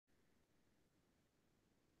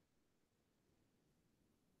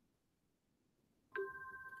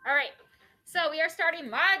All right. So we are starting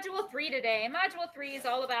Module 3 today. Module 3 is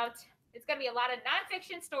all about, it's going to be a lot of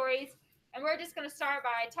nonfiction stories. And we're just going to start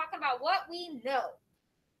by talking about what we know.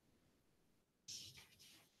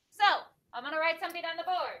 So I'm going to write something on the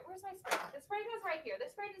board. Where's my spray? The spray goes right here. The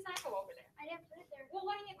spray does not go over there. I didn't put it there. Well,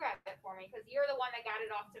 why don't you grab it for me? Because you're the one that got it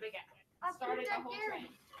off to begin with. Started the whole train.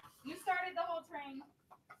 You started the whole train.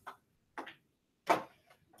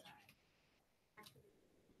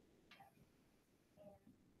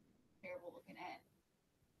 Here we're looking at.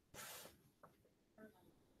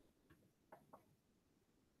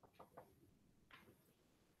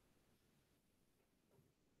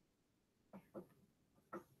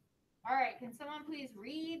 All right, can someone please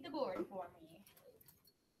read the board for me?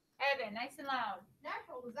 Evan, nice and loud.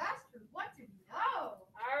 Natural disasters. What do you know?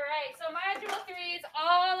 All right, so Module 3 is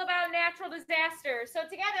all about natural disasters. So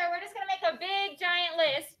together, we're just going to make a big, giant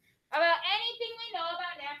list about anything we know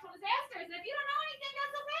about natural disasters. And if you don't know anything,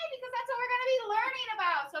 that's okay, because that's what we're going to be learning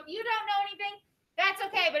about. So if you don't know anything, that's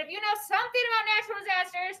okay. But if you know something about natural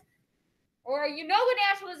disasters, or you know a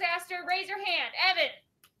natural disaster, raise your hand. Evan.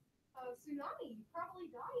 Tsunami. You probably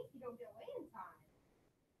die if you don't get away in time.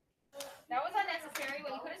 That was unnecessary.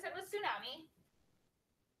 What you could have said was tsunami.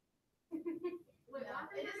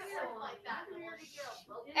 It isn't like that.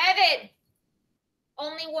 Evan,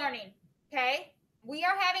 only warning, okay? We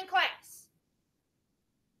are having class.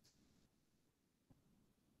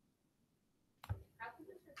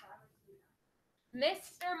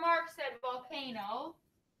 Mr. Mark said volcano.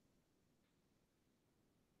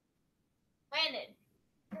 Landon.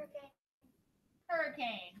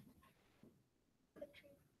 Hurricane.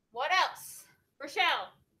 What else?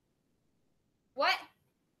 Rochelle. What?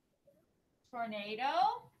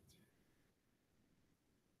 Tornado.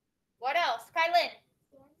 What else? Kylan.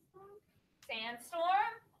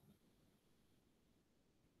 Sandstorm.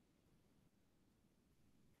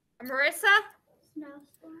 Marissa.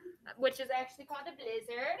 Snowstorm. Which is actually called a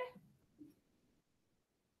blizzard.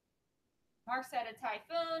 Mark said a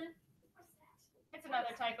typhoon. It's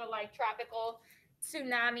another type of like tropical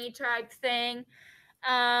tsunami type thing.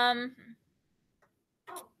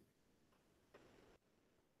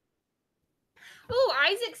 Ooh,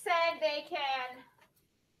 Isaac said they can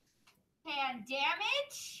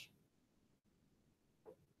damage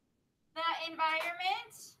the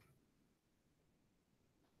environment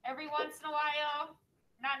every once in a while.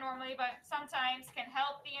 Not normally, but sometimes can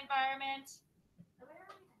help the environment.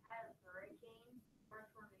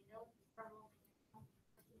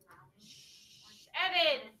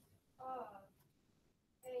 Evan.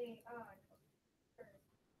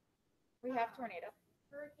 We have tornado.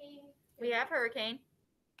 Hurricane. We have hurricane.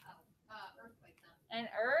 Earthquake. An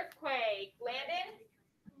earthquake. Landon.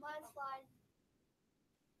 Mudslide.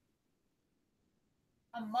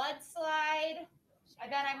 A mudslide.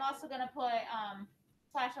 And then I'm also gonna put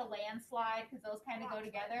slash a landslide because those kind of go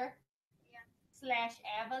together. Yeah. Slash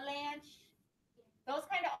avalanche. Those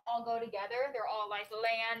kind of all go together. They're all like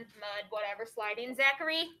land, mud, whatever, sliding.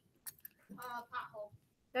 Zachary. Pothole.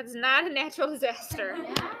 That's not a natural disaster.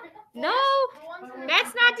 Yeah. No,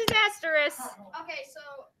 that's not disastrous. Okay, so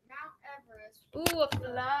Mount Everest. Ooh, a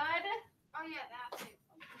flood. Oh yeah, that too.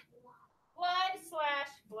 Flood slash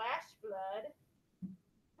flash flood.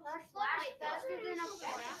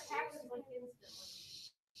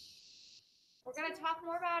 We're gonna talk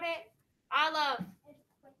more about it. Olive.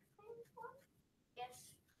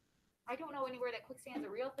 Yes. I don't know anywhere that quicksand's a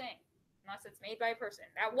real thing, unless it's made by a person.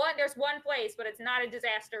 There's one place, but it's not a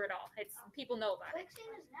disaster at all. It's people know about it.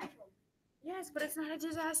 Quicksand is natural. Yes, but it's not a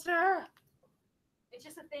disaster. It's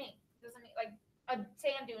just a thing. Doesn't mean like a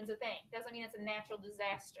sand dune's a thing. Doesn't mean it's a natural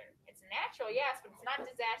disaster. It's natural, yes, but it's not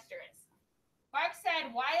disastrous. Mark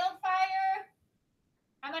said wildfire.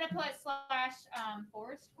 I'm gonna put slash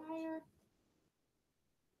forest fire.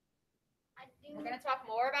 We're gonna talk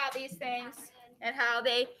more about these things and how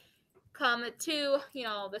they come to,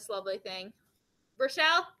 this lovely thing.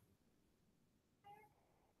 Rochelle?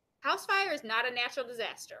 House fire is not a natural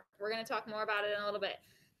disaster. We're going to talk more about it in a little bit.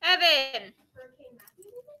 Evan. Hurricane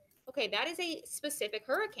Matthew. Okay, that is a specific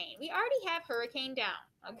hurricane. We already have hurricane down,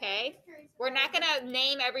 okay? We're not going to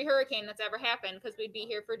name every hurricane that's ever happened because we'd be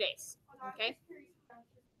here for days, okay?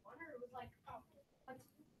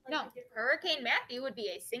 No, Hurricane Matthew would be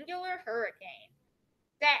a singular hurricane.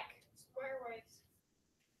 Zach. Square waves.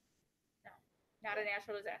 No, not a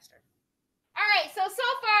natural disaster. All right, so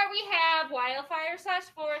far we have wildfire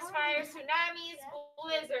slash forest fires, tsunamis,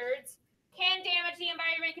 blizzards, can damage the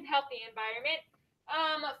environment, can help the environment,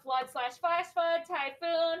 flood slash flash flood,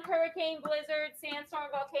 typhoon, hurricane, blizzard,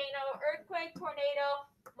 sandstorm, volcano, earthquake, tornado,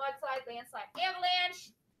 mudslide, landslide,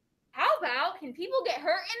 avalanche. How about, can people get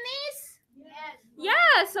hurt in these? Yes.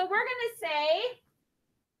 Yeah, so we're going to say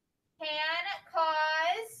can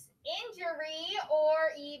cause injury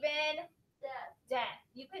or even death.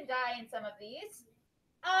 You can die in some of these.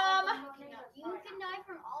 You can die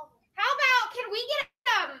from all of them. How about, can we get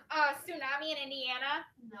a tsunami in Indiana?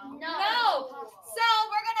 No. No. So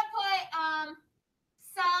we're going to put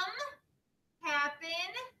some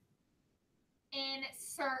happen in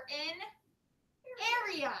certain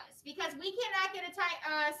areas because we cannot get a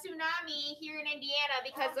tsunami here in Indiana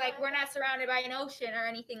because like we're not surrounded by an ocean or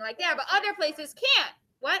anything like that, but other places can.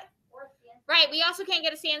 What? Right, we also can't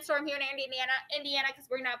get a sandstorm here in Indiana because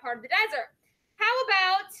we're not part of the desert. How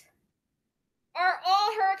about, are all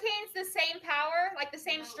hurricanes the same power, like the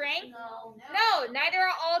same strength? No, neither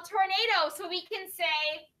are all tornadoes. So we can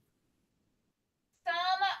say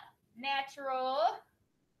some natural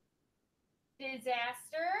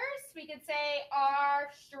disasters, we could say, are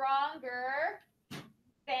stronger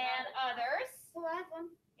than others. The last one.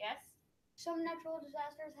 Yes? Some natural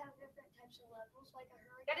disasters have different types of levels, like a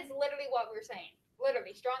hurricane. That is literally what we're saying.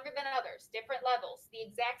 Literally, stronger than others, different levels. The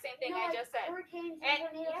exact same thing I just said. Hurricanes and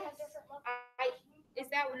And tornadoes yes, have different levels. Is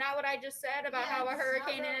that not what I just said about how a Yes,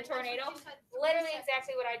 hurricane and a tornado? Literally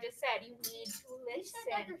exactly what I just said. You need to You said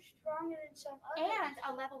that listen. they're stronger than some others. And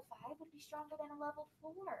a level 5 would be stronger than a level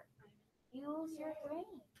 4. Use your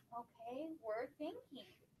brain, okay? We're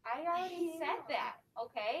thinking. I already said that,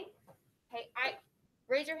 okay? Hey,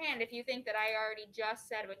 raise your hand if you think that I already just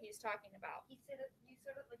said what he's talking about. You said it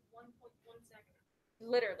like 1.1 seconds.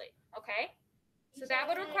 Literally, okay? So You that said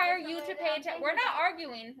would it in a require different you way to than pay I'm attention. thinking We're not about.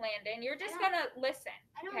 arguing, Landon. You're just I know. gonna listen,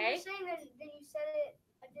 I know okay? you're saying that you said it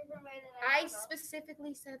a different way than I thought.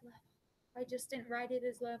 specifically said level. I just didn't write it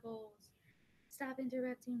as levels. Stop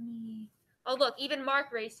interrupting me. Oh, look, even Mark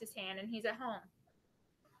raised his hand and he's at home.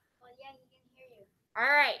 Well, yeah, he can hear you. All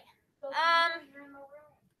right. So you're in the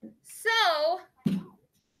room. So,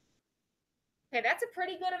 okay, that's a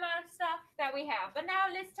pretty good amount of stuff that we have. But now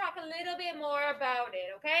let's talk a little bit more about it,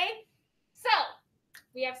 okay? So,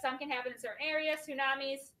 we have some can happen in certain areas.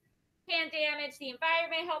 Tsunamis can damage the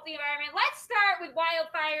environment, help the environment. Let's start with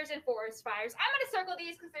wildfires and forest fires. I'm going to circle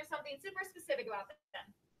these because there's something super specific about them.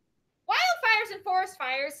 Wildfires and forest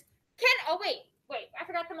fires can, oh, wait, I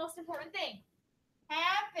forgot the most important thing.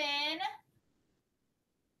 Happen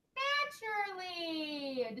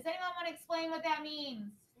naturally. Does anyone want to explain what that means?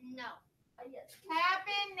 No. Yes.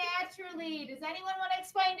 Happen naturally. Does anyone want to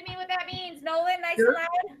explain to me what that means? Nolan, nice and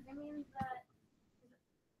loud. It means that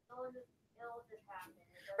it'll just happen.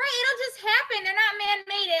 Right, it'll just happen. They're not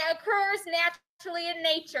man-made. It occurs naturally in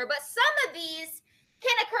nature. But some of these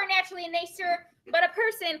can occur naturally in nature, but a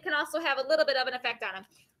person can also have a little bit of an effect on them.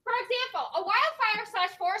 For example, a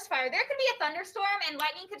wildfire/forest fire, there could be a thunderstorm and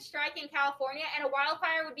lightning could strike in California and a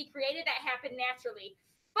wildfire would be created that happened naturally.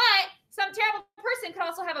 But some terrible person could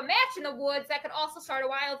also have a match in the woods that could also start a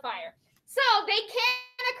wildfire. So they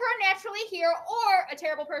can occur naturally here, or a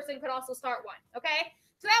terrible person could also start one, okay?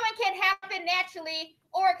 So that one can happen naturally,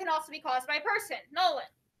 or it can also be caused by a person. Nolan.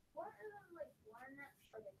 What is it, like water nets,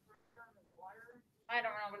 like a on the water? I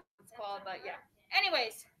don't know what it's called, but yeah.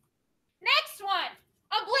 Anyways, next one.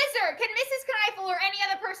 A blizzard. Can Mrs. Kneifel or any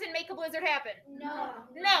other person make a blizzard happen? No.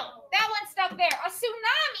 No, that one's stuck there. A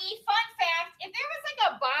tsunami, fun fact, if there was like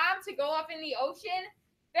a bomb to go up in the ocean,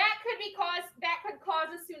 that could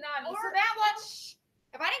cause a tsunami. So that one, shh.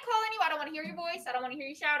 If I didn't call on you, I don't want to hear your voice. I don't want to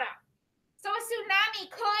hear you shout out. So a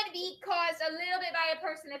tsunami could be caused a little bit by a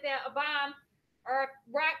person if a bomb or a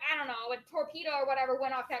rock, I don't know, a torpedo or whatever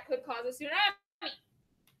went off that could cause a tsunami.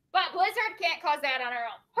 But blizzard can't cause that on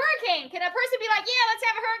our own. Hurricane. Can a person be like, yeah, let's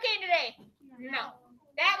have a hurricane today? No.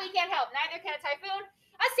 That we can't help. Neither can a typhoon.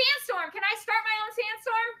 A sandstorm. Can I start my own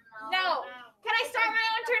sandstorm? No. Can I start my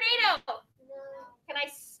own tornado? Can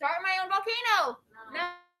I start my own volcano?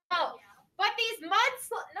 No. But these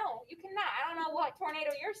no, you cannot. I don't know what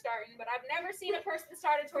tornado you're starting, but I've never seen a person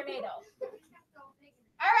start a tornado.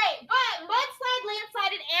 All right, but mudslide,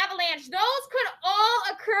 landslide, and avalanche, those could all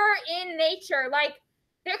occur in nature. Like,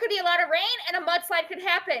 there could be a lot of rain and a mudslide could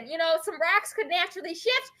happen. You know, some rocks could naturally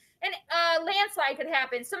shift and a landslide could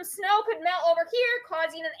happen. Some snow could melt over here,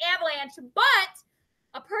 causing an avalanche. But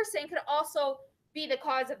a person could also be the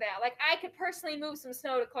cause of that. Like, I could personally move some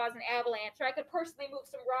snow to cause an avalanche, or I could personally move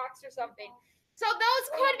some rocks or something. So those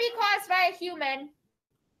could be caused by a human,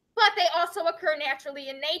 but they also occur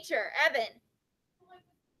naturally in nature. Evan. Like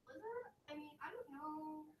blizzard? I mean, I don't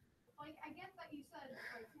know. Like, I guess that you said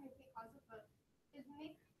like humans can't cause it, but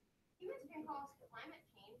humans can cause climate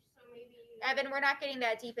change, so maybe. Evan, we're not getting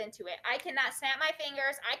that deep into it. I cannot snap my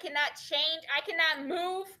fingers. I cannot change. I cannot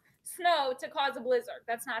move snow to cause a blizzard.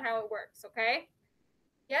 That's not how it works, okay?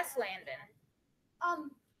 Yes, Landon.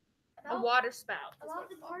 A water spout. About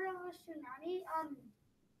the part of a tsunami,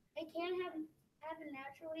 it can happen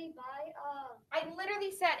naturally by I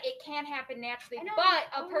literally said it can happen naturally, I know, but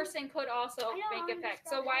a I person could also I know, make I'm effect. just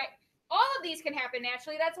So why all of these can happen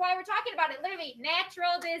naturally? That's why we're talking about it. Literally,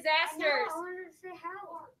 natural disasters. I wanted to say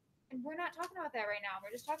how. And we're not talking about that right now.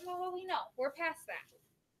 We're just talking about what we know. We're past that.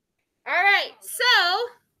 All right. So,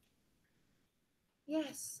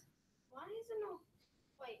 yes. Why is it no?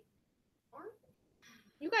 Wait. Orange?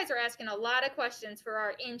 You guys are asking a lot of questions for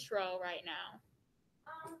our intro right now.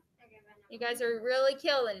 Okay, but no. You guys are really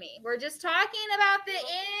killing me. We're just talking about the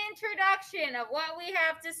introduction of what we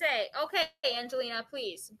have to say. Okay, Angelina,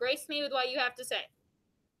 please grace me with what you have to say.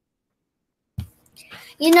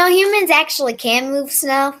 You know, humans actually can move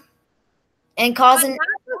snow and cause an.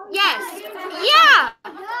 Yes. Yeah.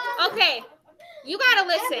 Okay. You gotta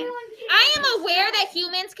listen. I am aware that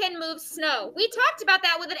humans can move snow. We talked about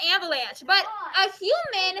that with an avalanche, but a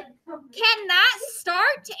human cannot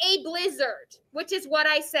start a blizzard, which is what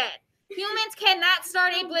I said. Humans cannot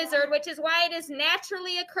start a blizzard, which is why it is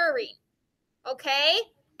naturally occurring. Okay?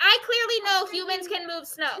 I clearly know humans can move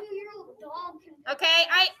snow. 2-year-old dog can. Okay?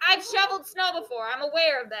 I've shoveled snow before. I'm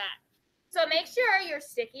aware of that. So make sure you're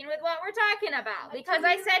sticking with what we're talking about. Because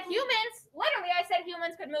I said humans, literally I said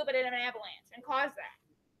humans could move it in an avalanche and cause that.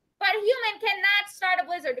 But a human cannot start a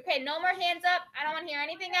blizzard. Okay, no more hands up. I don't want to hear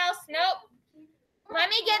anything else. Nope. Let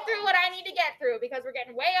me get through what I need to get through because we're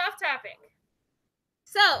getting way off topic.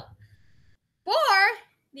 So, for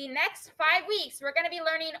the next 5 weeks, we're going to be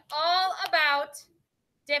learning all about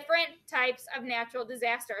different types of natural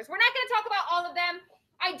disasters. We're not going to talk about all of them.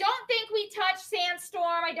 I don't think we touch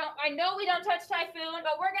sandstorm. I know we don't touch typhoon,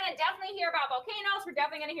 but we're going to definitely hear about volcanoes. We're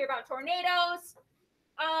definitely going to hear about tornadoes.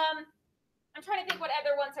 I'm trying to think what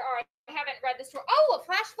other ones there are. I haven't read this story. Oh, a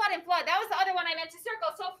flash flood and flood. That was the other one I meant to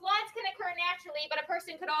circle. So floods can occur naturally, but a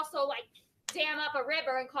person could also like dam up a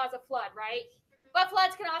river and cause a flood, right? But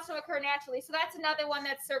floods can also occur naturally. So that's another one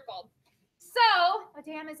that's circled. So a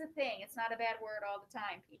dam is a thing. It's not a bad word all the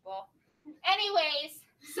time, people. Anyways,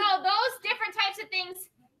 so those different types of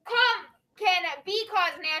things can be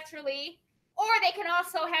caused naturally, or they can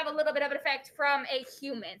also have a little bit of an effect from a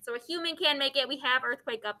human. So a human can make it. We have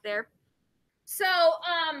earthquake up there. So,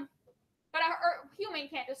 but a human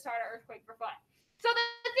can't just start an earthquake for fun. So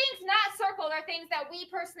the things not circled are things that we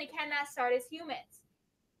personally cannot start as humans.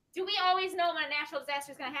 Do we always know when a natural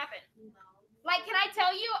disaster is going to happen? No. Like, can I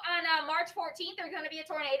tell you on March 14th there's going to be a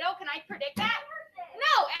tornado? Can I predict that?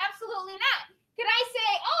 No, absolutely not. Can I say,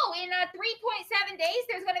 oh, in 3.7 days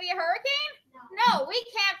there's going to be a hurricane? No, we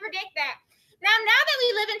can't predict that. Now that we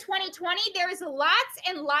live in 2020, there is lots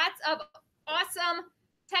and lots of awesome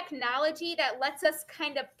technology that lets us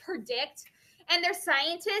kind of predict. And there's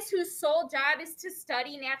scientists whose sole job is to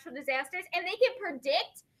study natural disasters, and they can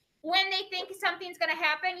predict when they think something's going to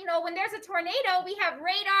happen. You know, when there's a tornado, we have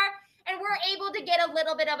radar, and we're able to get a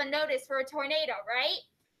little bit of a notice for a tornado, right?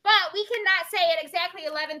 But we cannot say at exactly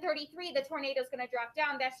 11:33 the tornado is going to drop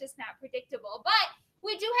down. That's just not predictable. But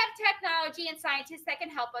we do have technology and scientists that can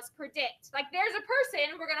help us predict. Like there's a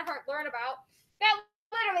person we're going to learn about that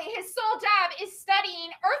literally his sole job is studying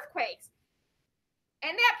earthquakes.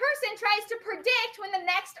 And that person tries to predict when the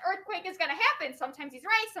next earthquake is going to happen. Sometimes he's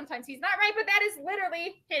right, sometimes he's not right, but that is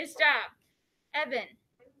literally his job. Evan,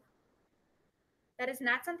 that is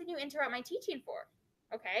not something you interrupt my teaching for,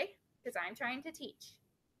 okay? Because I'm trying to teach.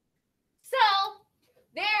 So,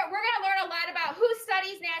 we're going to learn a lot about who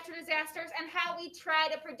studies natural disasters and how we try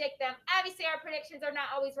to predict them. Obviously, our predictions are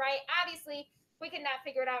not always right. Obviously, we cannot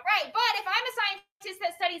figure it out right. But if I'm a scientist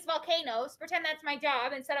that studies volcanoes, pretend that's my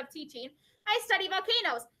job instead of teaching, I study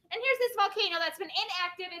volcanoes. And here's this volcano that's been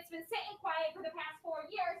inactive. It's been sitting quiet for the past 4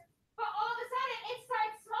 years. But all of a sudden, it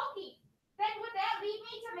starts smoking. Then would that lead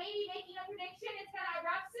me to maybe making a prediction it's going to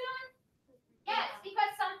erupt soon? Yes,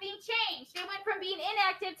 because something changed. It went from being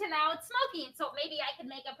inactive to now it's smoking. So maybe I could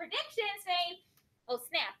make a prediction saying, oh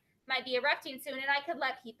snap, might be erupting soon, and I could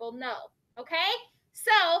let people know. Okay?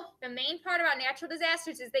 So the main part about natural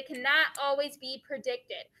disasters is they cannot always be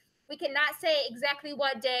predicted. We cannot say exactly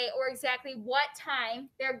what day or exactly what time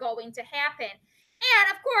they're going to happen. And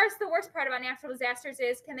of course, the worst part about natural disasters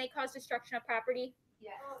is, can they cause destruction of property?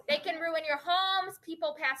 Yes. They can ruin your homes.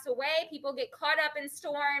 People pass away. People get caught up in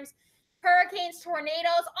storms, hurricanes,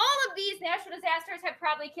 tornadoes. All of these natural disasters have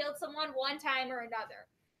probably killed someone one time or another.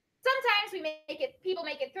 Sometimes people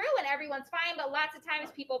make it through and everyone's fine, but lots of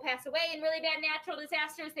times people pass away in really bad natural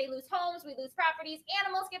disasters. They lose homes, we lose properties,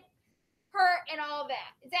 animals get hurt, and all of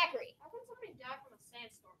that. Zachary. How can somebody die from a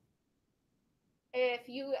sandstorm? If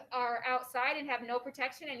you are outside and have no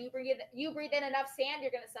protection and you breathe in enough sand,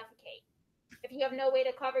 you're going to suffocate. If you have no way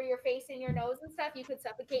to cover your face and your nose and stuff, you could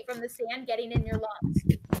suffocate from the sand getting in your lungs.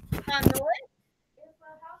 Nolan?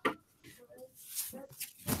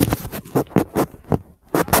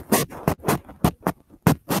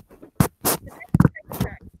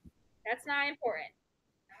 That's not important.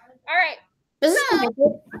 All right. This is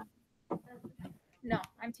No,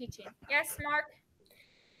 I'm teaching. Yes, Mark?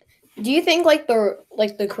 Do you think like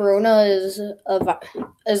the corona is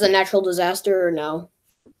a natural disaster or no?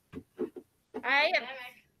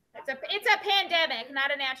 It's a pandemic,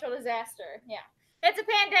 not a natural disaster. Yeah. It's a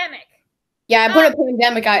pandemic. Yeah, I put a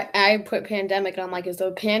pandemic. I put pandemic, and I'm like, is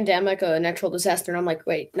the pandemic a natural disaster? And I'm like,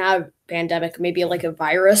 wait, not a pandemic, maybe like a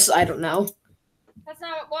virus. I don't know. That's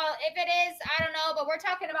not, well, if it is, I don't know, but we're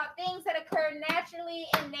talking about things that occur naturally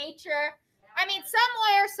in nature. I mean,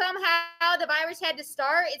 somewhere, somehow, the virus had to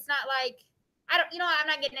start. It's not like, I'm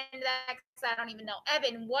not getting into that because I don't even know.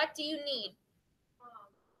 Evan, what do you need?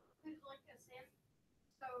 Like a sand.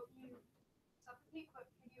 So you suffocate, but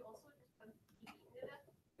could you also just beat into death?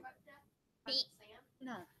 Sand?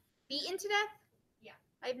 No. Beaten to death? Yeah.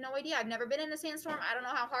 I have no idea. I've never been in a sandstorm. I don't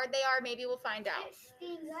know how hard they are. Maybe we'll find out.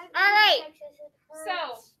 Stings. All right.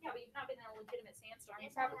 So, yeah, but you've not been in a legitimate sandstorm.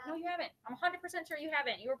 Yes, No, you haven't. I'm 100% sure you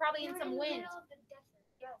haven't. You were probably in some wind.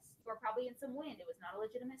 Yes, you were probably in some wind. It was not a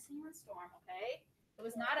legitimate sandstorm, okay? It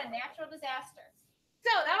was not a natural disaster.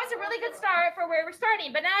 So that was a really good start for where we're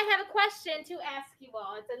starting. But now I have a question to ask you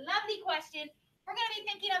all. It's a lovely question. We're going to be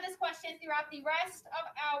thinking of this question throughout the rest of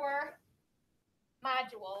our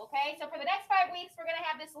module, okay? So for the next 5 weeks, we're going to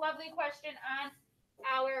have this lovely question on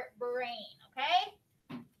our brain, okay?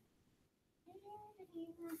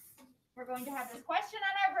 We're going to have this question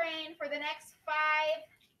on our brain for the next 5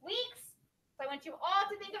 weeks. So I want you all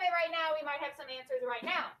to think of it right now. We might have some answers right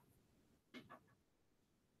now.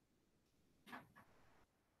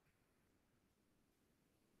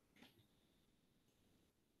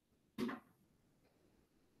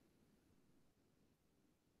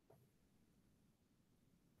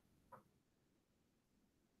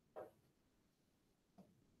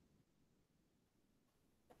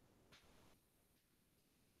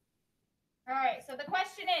 All right, so the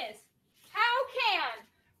question is, how can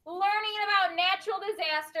learning about natural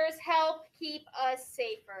disasters help keep us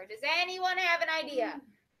safer? Does anyone have an idea?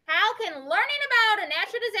 How can learning about a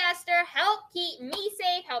natural disaster help keep me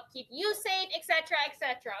safe, help keep you safe, etc.,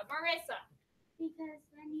 etc.? Marissa? Because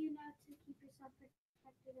then you know to keep yourself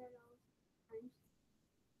protected at all times.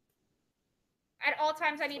 At all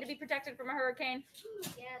times, I need to be protected from a hurricane.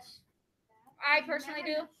 Yes. I personally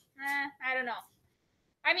do. I don't know.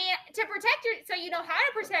 I mean, to protect so you know how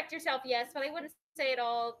to protect yourself, yes, but I wouldn't say it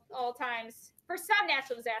all times. For some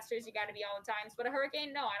natural disasters, you got to be all the times. But a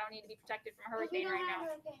hurricane, no, I don't need to be protected from a hurricane right now.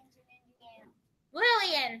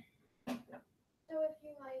 Lillian. So if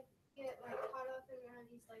you get caught up in one of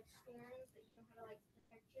these storms, that you know how to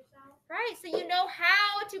protect yourself. Right. So you know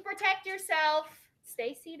how to protect yourself.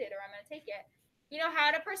 Stay seated, or I'm going to take it. You know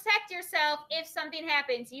how to protect yourself if something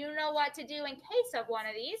happens. You know what to do in case of one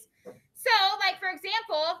of these. So, for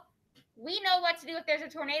example, we know what to do if there's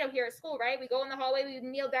a tornado here at school, right? We go in the hallway, we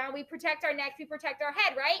kneel down, we protect our necks, we protect our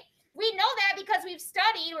head, right? We know that because we've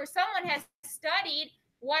studied, or someone has studied,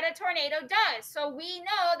 what a tornado does. So we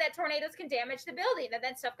know that tornadoes can damage the building, that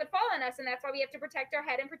then stuff could fall on us, and that's why we have to protect our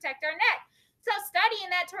head and protect our neck. So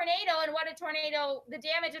studying that tornado and the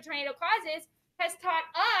damage a tornado causes, has taught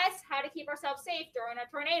us how to keep ourselves safe during a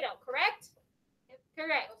tornado, correct? Yep.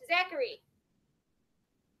 Correct. Zachary?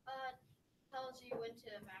 Tells you when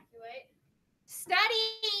to evacuate.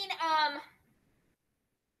 Studying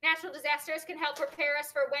natural disasters can help prepare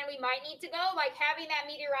us for when we might need to go, like having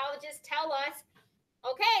that meteorologist tell us,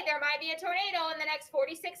 okay, there might be a tornado in the next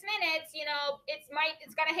 46 minutes,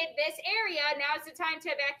 it's going to hit this area. Now's the time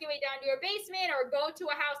to evacuate down to your basement or go to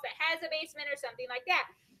a house that has a basement or something like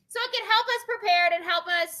that. So it can help us prepared and help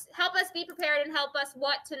us be prepared and help us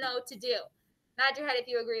what to know to do. Nod your head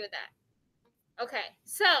if you agree with that. Okay,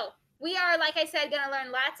 so we are, like I said, going to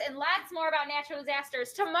learn lots and lots more about natural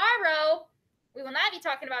disasters. Tomorrow, we will not be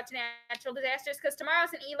talking about natural disasters because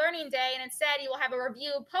tomorrow's an e-learning day, and instead you will have a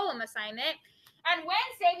review poem assignment. On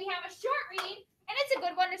Wednesday, we have a short read, and it's a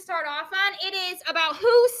good one to start off on. It is about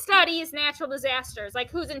who studies natural disasters, like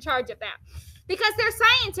who's in charge of that. Because there are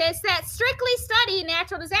scientists that strictly study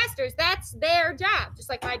natural disasters. That's their job. Just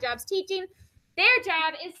like my job's teaching, their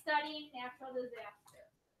job is studying natural disasters.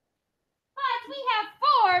 But we have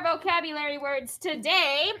 4 vocabulary words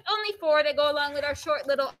today. Only 4 that go along with our short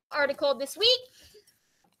little article this week.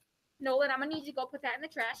 Nolan, I'm going to need you to go put that in the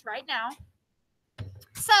trash right now.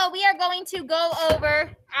 So we are going to go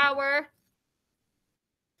over our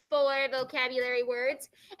 4 vocabulary words.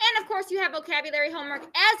 And of course, you have vocabulary homework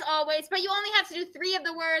as always, but you only have to do 3 of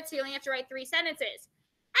the words, so you only have to write 3 sentences.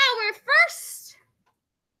 Our first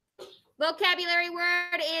vocabulary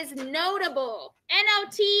word is notable.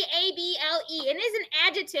 N-O-T-A-B-L-E. It is an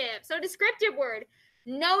adjective, so descriptive word.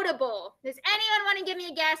 Notable. Does anyone want to give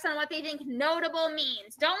me a guess on what they think notable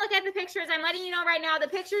means? Don't look at the pictures. I'm letting you know right now, the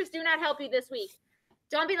pictures do not help you this week.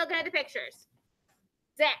 Don't be looking at the pictures.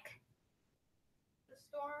 Zach. The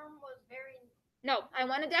storm was very No, I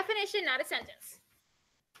want a definition, not a sentence.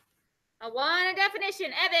 I want a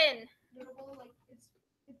definition. Evan. notable. Like it's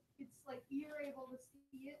like you're able to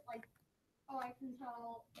see it. Like, oh, I can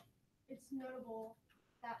tell it's notable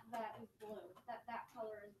that is blue. That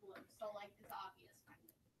color is blue. So like it's obvious. Kind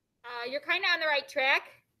of. You're kind of on the right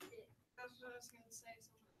track. That's what I was gonna say.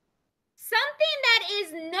 Something that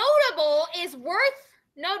is notable is worth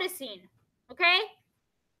noticing. Okay?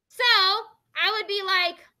 So I would be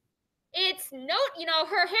like,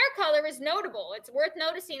 her hair color is notable. It's worth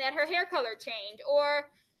noticing that her hair color changed. Or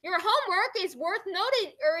your homework is worth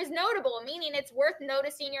noting or is notable, meaning it's worth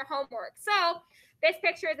noticing your homework. So this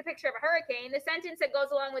picture is a picture of a hurricane. The sentence that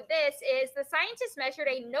goes along with this is the scientists measured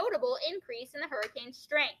a notable increase in the hurricane's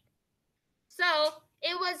strength. So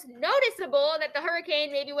it was noticeable that the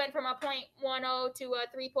hurricane maybe went from a 0.10 to a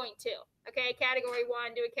 3.2. Okay, category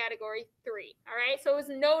 1 to a category 3. All right, so it was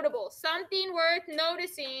notable. Something worth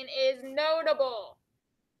noticing is notable.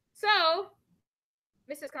 So,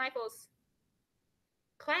 Mrs. Kneifel's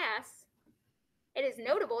class, it is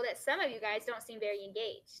notable that some of you guys don't seem very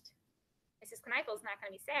engaged. Mrs. Kneifel's not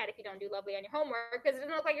going to be sad if you don't do lovely on your homework because it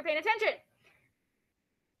doesn't look like you're paying attention.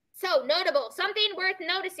 So, notable, something worth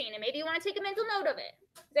noticing, and maybe you want to take a mental note of it.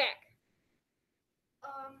 Zach.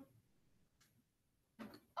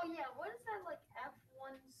 Oh yeah, what does that like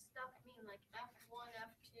F1 stuff mean? Like F1,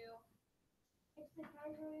 F2? It's the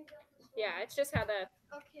categories of the storm. Yeah, it's just how the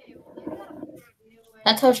Okay, well, you gotta figure out a new way.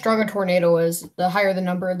 That's how strong a tornado is. The higher the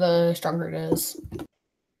number, the stronger it is.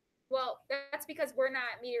 Well, that's because we're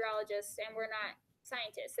not meteorologists and we're not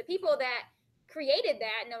scientists. The people that created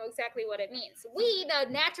that know exactly what it means. We, the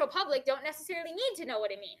natural public, don't necessarily need to know what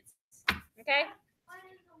it means. Okay? What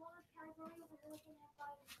is the one category of the hurricane at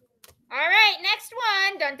 5 and 2? All right, next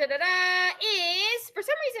one is, for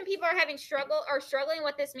some reason, people are struggling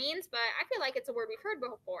what this means, but I feel like it's a word we've heard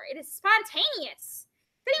before. It is spontaneous.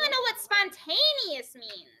 Does anyone know what spontaneous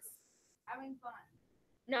means? Having fun.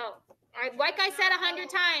 No. Like I said 100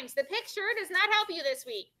 times, the picture does not help you this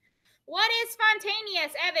week. What is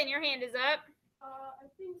spontaneous? Evan, your hand is up. I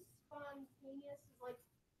think spontaneous is like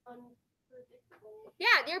unpredictable.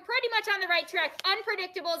 Yeah, you're pretty much on the right track.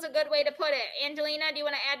 Unpredictable is a good way to put it. Angelina, do you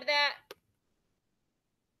want to add to that?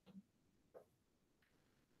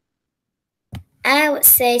 I would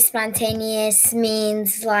say spontaneous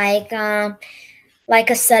means like a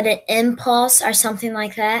sudden impulse or something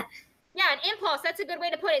like that. Yeah, an impulse. That's a good way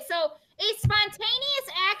to put it. So a spontaneous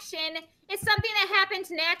action is something that happens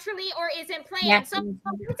naturally or isn't planned. So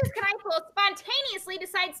Mrs. Kneifel spontaneously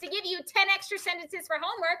decides to give you 10 extra sentences for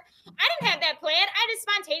homework. I didn't have that planned. I just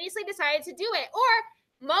spontaneously decided to do it. Or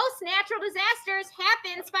most natural disasters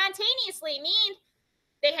happen spontaneously, meaning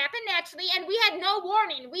they happen naturally and we had no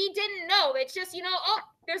warning. We didn't know. It's just, oh,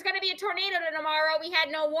 there's going to be a tornado tomorrow. We had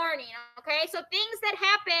no warning. Okay, so things that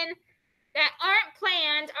happen that aren't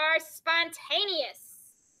planned are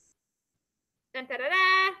spontaneous. Dun, da, da,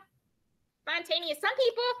 da. Spontaneous. Some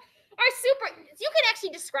people are you can actually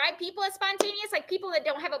describe people as spontaneous, like people that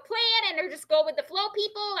don't have a plan and they're just go with the flow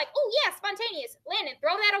people, like, oh yeah, spontaneous. Landon,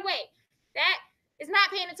 throw that away. That is not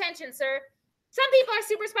paying attention, sir. Some people are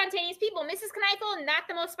super spontaneous people. Mrs. Kneifel, not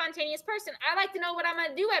the most spontaneous person. I like to know what I'm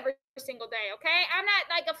going to do every single day, okay? I'm not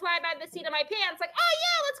like a fly by the seat of my pants, like, oh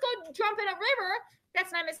yeah, let's go jump in a river. That's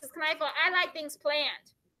not Mrs. Kneifel. I like things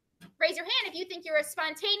planned. Raise your hand if you think you're a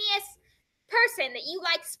spontaneous person, that you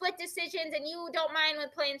like split decisions and you don't mind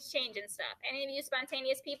when plans change and stuff. Any of you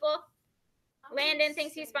spontaneous people? Landon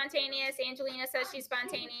thinks he's spontaneous. Angelina says she's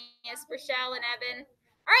spontaneous. Rochelle and Evan.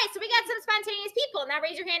 All right, so we got some spontaneous people. Now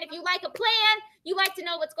raise your hand if you like a plan, you like to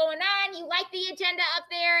know what's going on, you like the agenda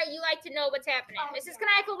up there, you like to know what's happening. Mrs.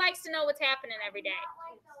 Kneifel likes to know what's happening every day.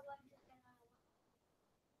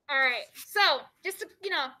 All right, so just,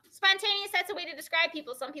 spontaneous, that's a way to describe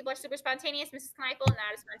people. Some people are super spontaneous. Mrs. Kneifel,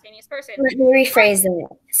 not a spontaneous person. Let me rephrase it.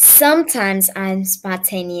 Sometimes I'm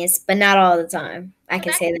spontaneous, but not all the time. I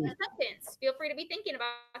can say that. Sentence. Feel free to be thinking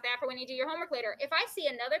about that for when you do your homework later. If I see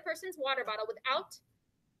another person's water bottle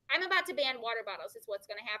I'm about to ban water bottles is what's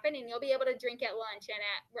going to happen, and you'll be able to drink at lunch and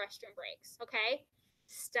at restroom breaks, okay?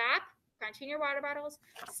 Stop crunching your water bottles.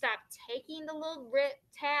 Stop taking the little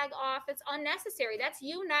tag off. It's unnecessary. That's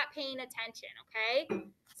you not paying attention, okay?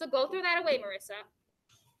 So go throw that away, Marissa.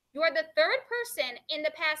 You are the third person in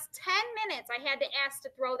the past 10 minutes I had to ask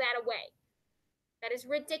to throw that away. That is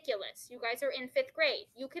ridiculous. You guys are in 5th grade.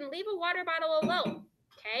 You can leave a water bottle alone,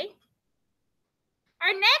 okay?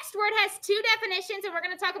 Our next word has 2 definitions, and we're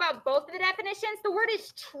going to talk about both of the definitions. The word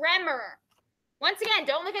is tremor. Once again,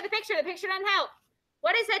 don't look at the picture. The picture doesn't help.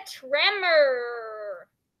 What is a tremor?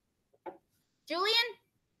 Julian?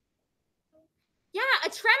 Yeah, a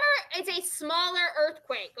tremor is a smaller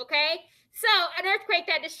earthquake, okay? So an earthquake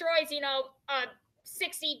that destroys, a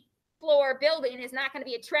 60-floor building is not going to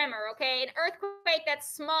be a tremor, okay? An earthquake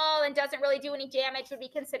that's small and doesn't really do any damage would be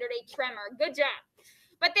considered a tremor. Good job.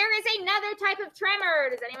 But there is another type of tremor.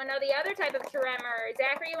 Does anyone know the other type of tremor?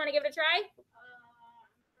 Zachary, you want to give it a try? Let's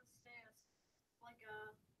say it's like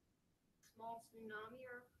a small tsunami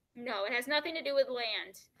or. No, it has nothing to do with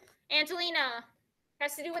land. Angelina,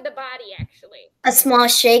 has to do with the body, actually. A small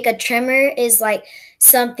shake, a tremor is like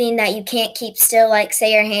something that you can't keep still. Like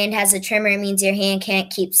say your hand has a tremor, it means your hand can't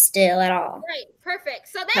keep still at all. Right, perfect.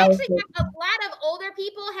 So they That was actually good. have a lot of older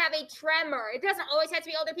people have a tremor. It doesn't always have to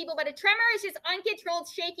be older people, but a tremor is just uncontrolled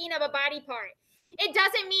shaking of a body part. It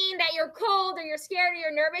doesn't mean that you're cold or you're scared or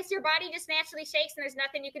you're nervous. Your body just naturally shakes and there's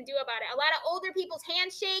nothing you can do about it. A lot of older people's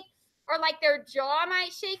hands shake, or like their jaw might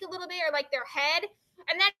shake a little bit, or like their head.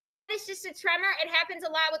 And that is just a tremor. It happens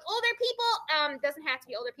a lot with older people. Doesn't have to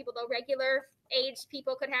be older people though. Regular aged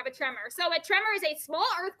people could have a tremor. So a tremor is a small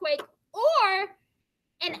earthquake or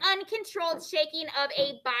an uncontrolled shaking of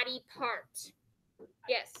a body part.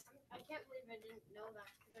 Yes. I can't believe I didn't know that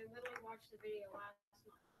because I literally watched the video last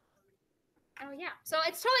month. Oh yeah. So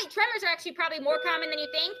it's totally, tremors are actually probably more common than you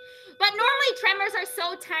think. But normally tremors are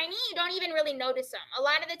so tiny you don't even really notice them. A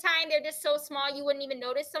lot of the time they're just so small you wouldn't even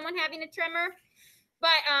notice someone having a tremor.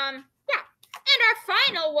 But yeah. And our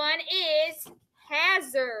final one is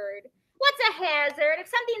hazard. What's a hazard? If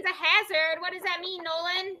something's a hazard, what does that mean,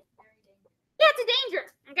 Nolan? Yeah, it's a danger.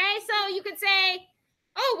 Okay, so you could say,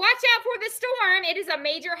 oh, watch out for the storm. It is a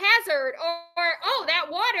major hazard. Or oh, that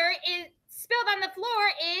water is spilled on the floor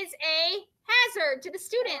is a hazard to the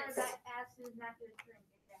students. Or that acid is not good drink.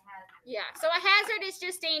 It's a hazard. Yeah, so a hazard is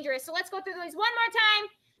just dangerous. So let's go through these one more time.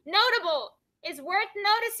 Notable is worth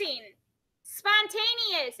noticing.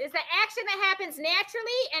 Spontaneous is the action that happens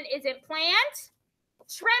naturally and isn't planned.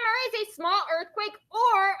 Tremor is a small earthquake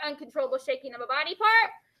or uncontrollable shaking of a body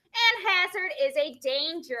part. And hazard is a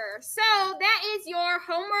danger. So that is your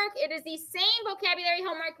homework. It is the same vocabulary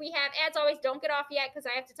homework we have. As always, don't get off yet because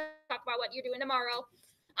I have to talk about what you're doing tomorrow.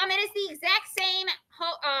 It is the exact same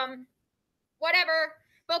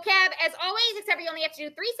vocab as always, except you only have to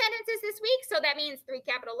do 3 sentences this week. So that means 3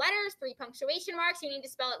 capital letters, 3 punctuation marks. You need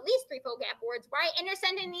to spell at least 3 vocab words right, and your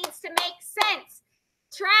sentence needs to make sense.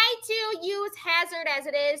 Try to use hazard as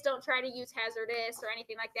it is. Don't try to use hazardous or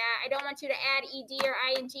anything like that. I don't want you to add ed or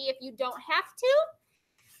ing if you don't have to.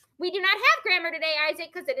 We do not have grammar today,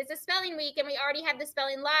 Isaac, because it is a spelling week, and we already have the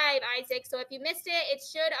spelling live, Isaac. So if you missed it, it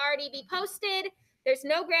should already be posted. There's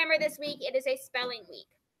no grammar this week. It is a spelling week.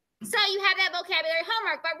 So you have that vocabulary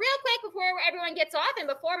homework. But real quick, before everyone gets off and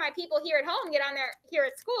before my people here at home get on their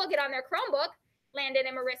Chromebook, Landon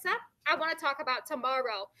and Marissa, I want to talk about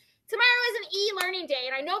tomorrow. Tomorrow is an e-learning day,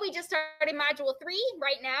 and I know we just started Module 3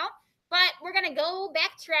 right now, but we're going to go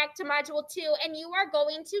backtrack to Module 2, and you are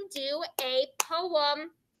going to do a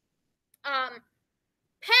poem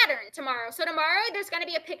pattern tomorrow. So tomorrow there's going to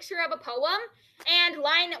be a picture of a poem, and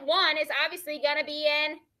line 1 is obviously going to be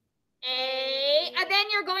in A, and then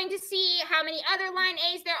you're going to see how many other line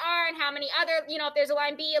A's there are and how many other, if there's a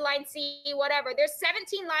line B, a line C, whatever. There's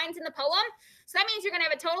 17 lines in the poem, so that means you're going to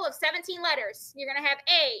have a total of 17 letters. You're going to have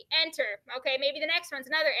A, enter, okay? Maybe the next one's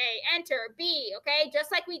another A, enter, B, okay? Just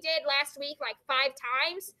like we did last week, like 5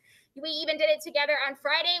 times. We even did it together on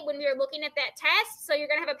Friday when we were looking at that test. So you're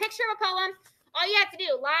going to have a picture of a poem. All you have to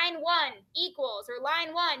do, line 1 equals, or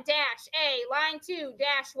line 1 dash A, line 2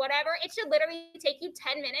 dash whatever. It should literally take you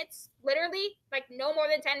 10 minutes, literally, like no more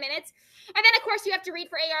than 10 minutes. And then, of course, you have to read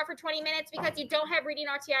for AR for 20 minutes because you don't have reading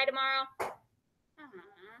RTI tomorrow.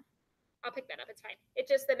 I'll pick that up. It's fine. It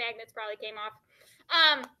just, the magnets probably came off.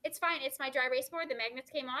 It's fine. It's my dry erase board. The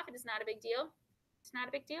magnets came off. It is not a big deal. It's not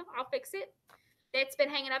a big deal. I'll fix it. It's been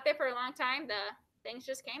hanging up there for a long time. The things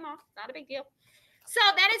just came off. It's not a big deal. So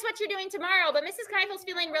that is what you're doing tomorrow. But Mrs. Keifel's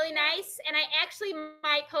feeling really nice, and I actually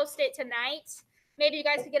might post it tonight. Maybe you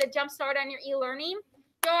guys could get a jump start on your e-learning.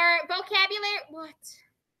 Your vocabulary, what?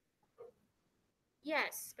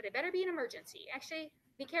 Yes, but it better be an emergency. Actually,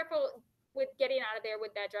 be careful. with getting out of there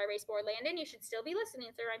with that dry erase board, Landon. You should still be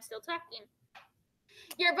listening, sir. I'm still talking.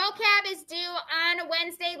 Your vocab is due on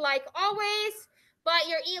Wednesday, like always, but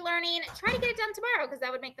your e-learning, try to get it done tomorrow because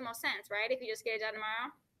that would make the most sense, right? If you just get it done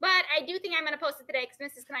tomorrow. But I do think I'm going to post it today because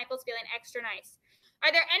Mrs. Kneiffel's feeling extra nice. Are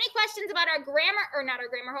there any questions about our grammar, or not our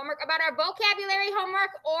grammar homework, about our vocabulary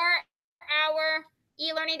homework or our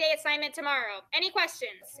e-learning day assignment tomorrow? Any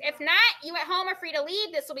questions? If not, you at home are free to leave.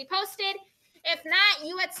 This will be posted. If not,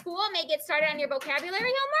 you at school may get started on your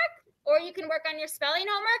vocabulary homework, or you can work on your spelling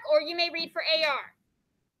homework, or you may read for AR.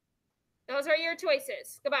 Those are your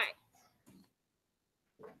choices. Goodbye.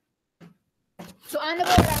 So on the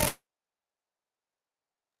board,